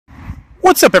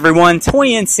What's up, everyone? Toy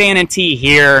Insanity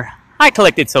here. I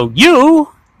collected so you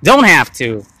don't have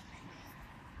to.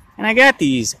 And I got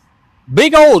these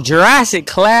big old Jurassic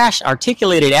Clash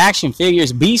articulated action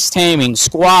figures, beast taming,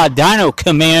 squad, dino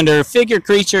commander, figure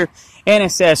creature, and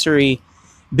accessory,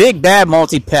 big bad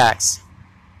multi-packs.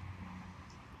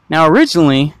 Now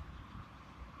originally,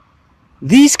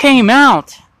 these came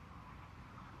out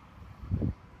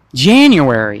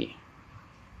January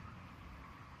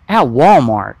at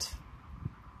Walmart.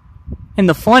 And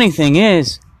the funny thing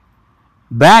is,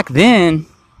 back then,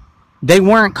 they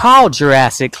weren't called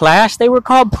Jurassic Clash, they were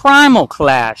called Primal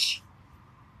Clash.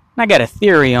 And I got a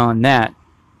theory on that.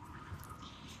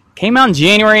 Came out in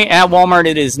January at Walmart.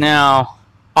 It is now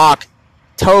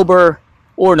October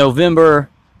or November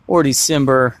or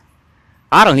December.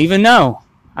 I don't even know.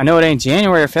 I know it ain't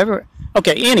January or February.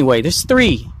 Okay, anyway, there's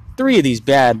three of these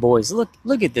bad boys.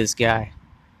 Look at this guy.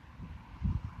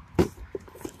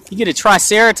 You get a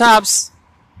Triceratops,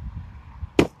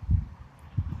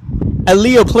 a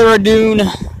Leoplerodon,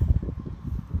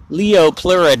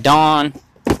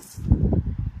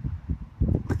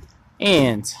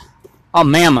 and a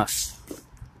mammoth.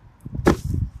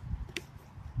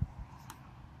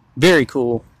 Very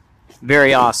cool.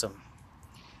 Very awesome.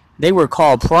 They were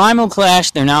called Primal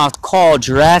Clash. They're now called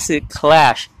Jurassic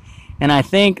Clash. And I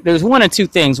think there's one of two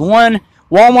things. One,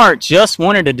 Walmart just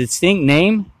wanted a distinct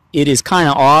name. It is kind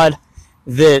of odd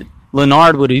that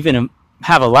Leonard would even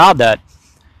have allowed that.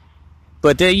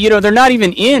 But they're not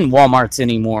even in Walmarts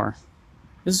anymore.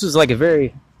 This was like a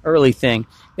very early thing.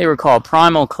 They were called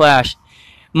Primal Clash.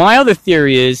 My other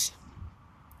theory is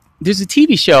there's a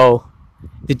TV show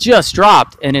that just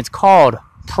dropped, and it's called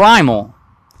Primal.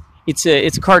 It's a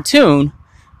cartoon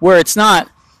where it's not,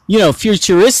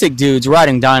 futuristic dudes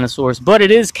riding dinosaurs, but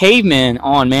it is cavemen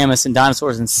on mammoths and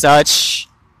dinosaurs and such.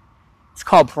 It's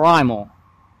called Primal.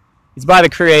 It's by the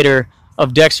creator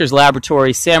of Dexter's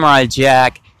Laboratory, Samurai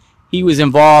Jack. He was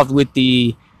involved with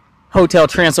the Hotel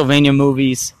Transylvania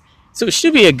movies. So it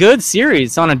should be a good series.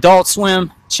 It's on Adult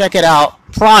Swim. Check it out.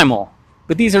 Primal.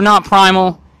 But these are not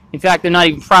Primal. In fact, they're not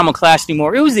even Primal Clash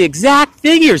anymore. It was the exact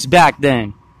figures back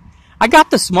then. I got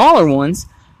the smaller ones.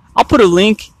 I'll put a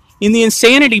link in the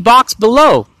Insanity box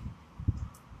below.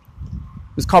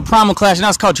 It was called Primal Clash, now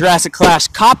it's called Jurassic Clash.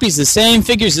 Copies the same,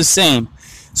 figures the same.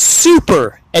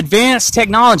 Super advanced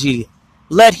technology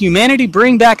let humanity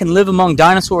bring back and live among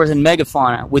dinosaurs and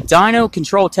megafauna. With dino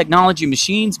control technology,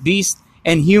 machines, beasts,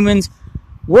 and humans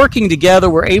working together,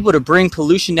 we're able to bring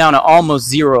pollution down to almost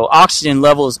zero. Oxygen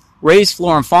levels raised,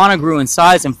 flora and fauna grew in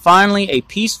size, and finally a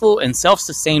peaceful and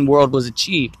self-sustained world was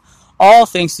achieved. All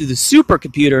thanks to the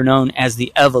supercomputer known as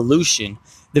the Evolution,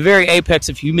 the very apex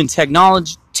of human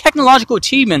technological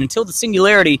achievement until the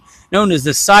singularity known as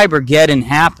the Cybergeddon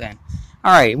happened.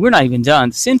 Alright, we're not even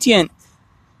done. Sentient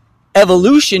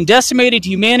evolution decimated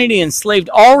humanity and enslaved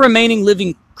all remaining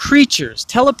living creatures,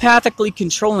 telepathically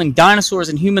controlling dinosaurs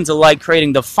and humans alike,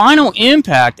 creating the final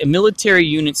impact, a military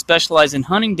unit specialized in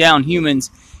hunting down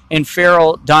humans and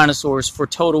feral dinosaurs for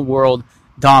total world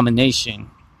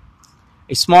domination.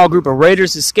 A small group of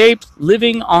raiders escaped,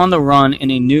 living on the run in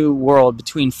a new world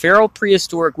between feral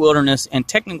prehistoric wilderness and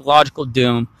technological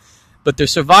doom, but their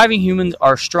surviving humans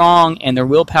are strong and their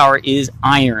willpower is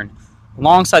iron.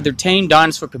 Alongside their tame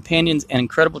dinosaur companions and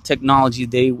incredible technology,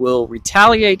 they will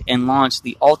retaliate and launch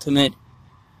the ultimate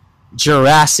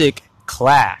Jurassic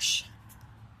Clash.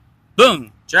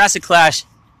 Boom! Jurassic Clash,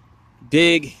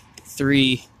 big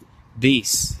three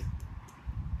beasts.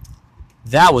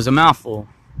 That was a mouthful.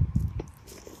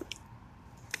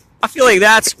 I feel like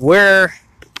that's where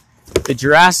the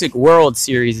Jurassic World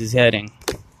series is heading.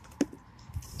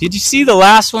 Did you see the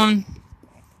last one?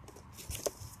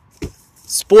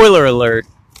 Spoiler alert,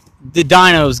 the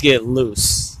dinos get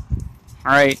loose.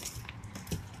 Alright?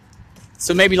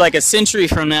 So maybe like a century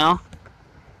from now,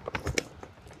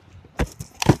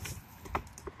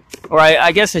 or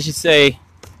I guess I should say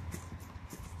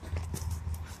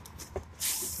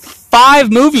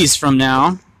 5 movies from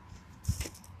now,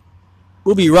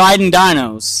 we'll be riding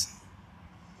dinos.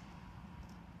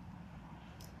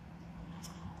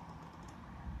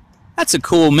 That's a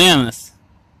cool mammoth.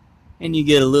 And you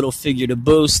get a little figure to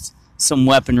boost, some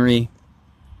weaponry.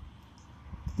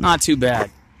 Not too bad.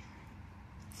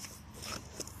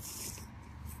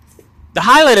 The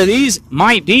highlight of these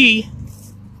might be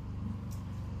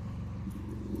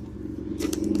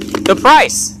the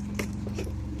price.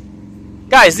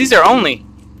 Guys, these are only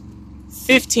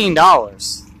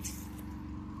 $15.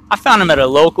 I found them at a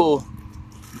local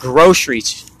grocery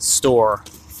store.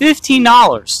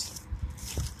 $15.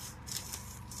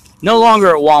 No longer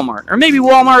at Walmart. Or maybe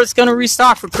Walmart is going to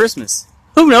restock for Christmas.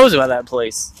 Who knows about that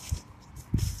place?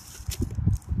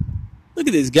 Look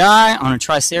at this guy on a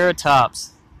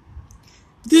Triceratops.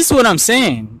 This is what I'm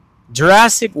saying.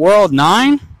 Jurassic World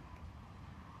 9?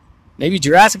 Maybe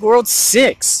Jurassic World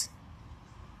 6.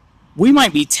 We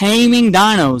might be taming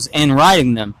dinos and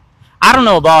riding them. I don't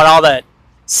know about all that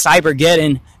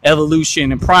Cybergeddon,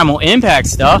 evolution, and primal impact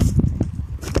stuff.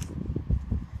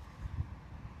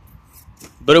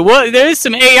 But there is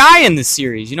some AI in this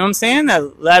series, you know what I'm saying?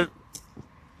 That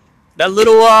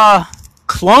little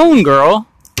clone girl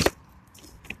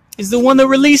is the one that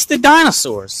released the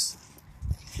dinosaurs.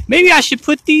 Maybe I should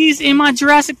put these in my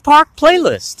Jurassic Park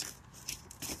playlist.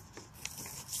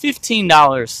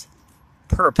 $15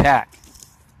 per pack.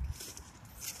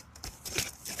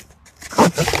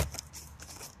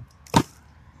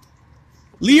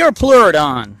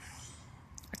 Leopleurodon.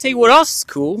 I tell you what else is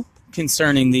cool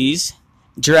concerning these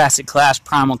Jurassic Clash,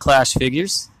 Primal Clash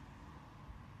figures.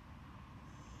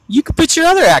 You could put your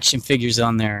other action figures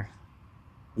on there.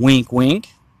 Wink, wink.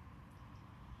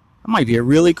 That might be a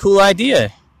really cool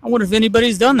idea. I wonder if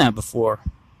anybody's done that before.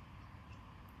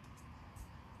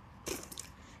 But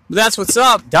that's what's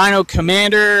up. Dino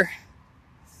Commander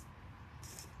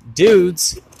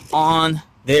dudes on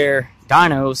their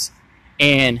dinos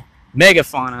and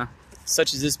megafauna,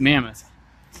 such as this mammoth.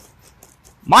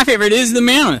 My favorite is the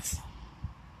mammoth.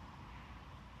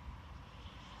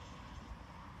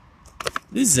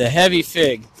 This is a heavy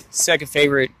fig. Second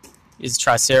favorite is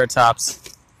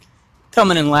Triceratops.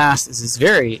 Coming in last is this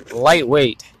very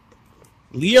lightweight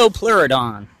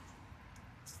Leopleurodon.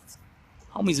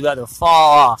 Homie's about to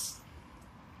fall off.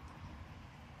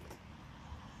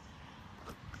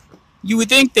 You would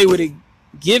think they would have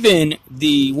given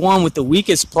the one with the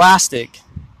weakest plastic,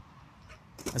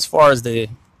 as far as the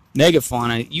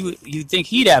megafauna, you'd think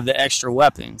he'd have the extra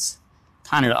weapons,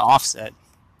 kind of to offset.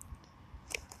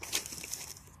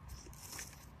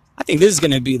 I think this is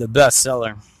going to be the best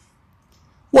seller.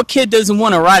 What kid doesn't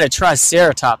want to ride a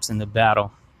Triceratops in the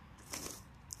battle?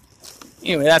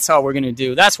 Anyway, that's all we're going to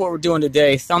do. That's what we're doing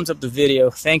today. Thumbs up the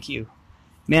video. Thank you.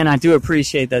 Man, I do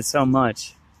appreciate that so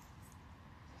much.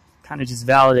 Kind of just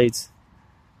validates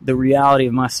the reality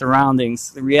of my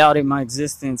surroundings, the reality of my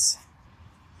existence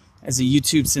as a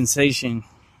YouTube sensation.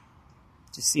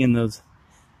 Just seeing those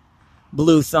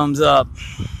blue thumbs up.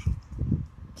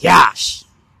 Gosh.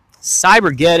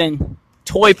 Cybergeddon,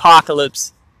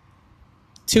 Toypocalypse,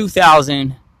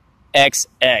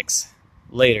 2000XX.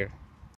 Later.